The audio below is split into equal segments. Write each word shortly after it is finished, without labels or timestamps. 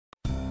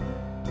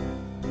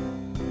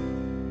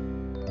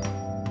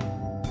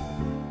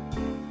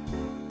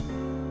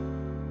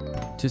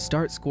To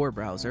start Score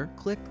Browser,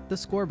 click the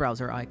Score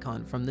Browser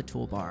icon from the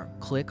toolbar.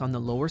 Click on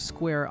the lower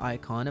square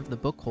icon of the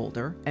book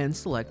holder and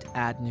select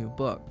Add New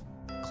Book.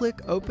 Click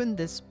Open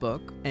this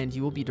book and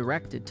you will be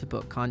directed to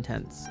book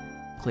contents.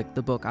 Click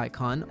the book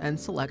icon and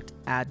select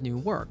Add New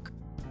Work.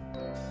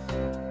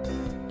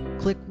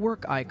 Click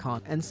Work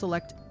icon and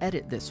select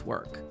Edit this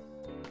work.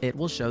 It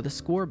will show the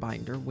Score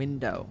Binder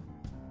window.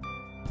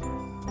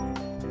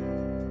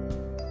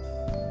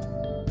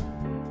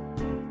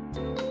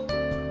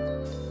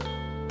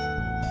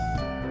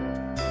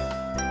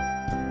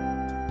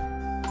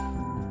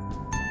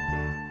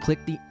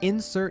 Click the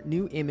Insert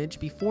New Image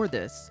before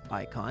this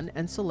icon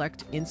and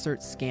select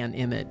Insert Scan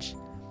Image.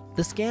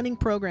 The scanning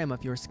program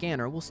of your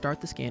scanner will start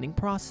the scanning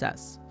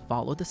process.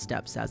 Follow the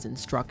steps as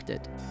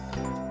instructed.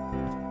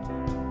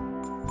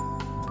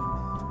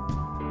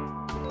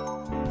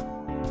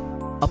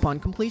 Upon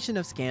completion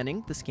of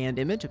scanning, the scanned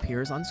image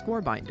appears on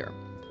Score Binder.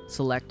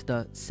 Select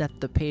the Set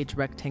the Page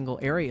Rectangle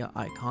Area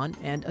icon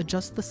and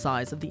adjust the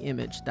size of the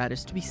image that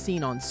is to be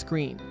seen on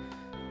screen.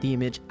 The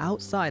image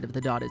outside of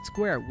the dotted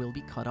square will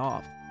be cut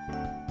off.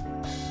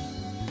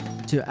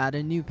 To add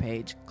a new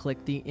page,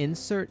 click the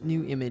Insert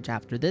New Image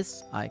after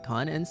this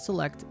icon and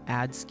select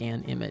Add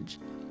Scan Image.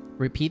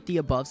 Repeat the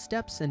above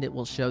steps and it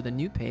will show the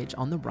new page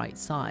on the right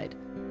side.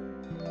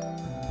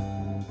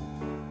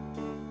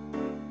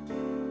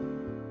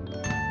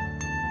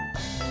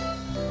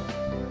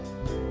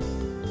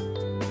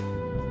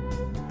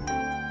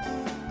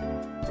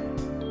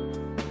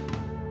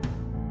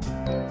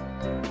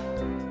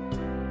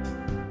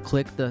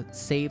 Click the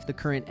Save the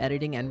Current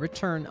Editing and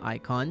Return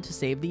icon to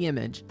save the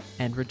image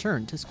and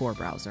return to Score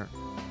Browser.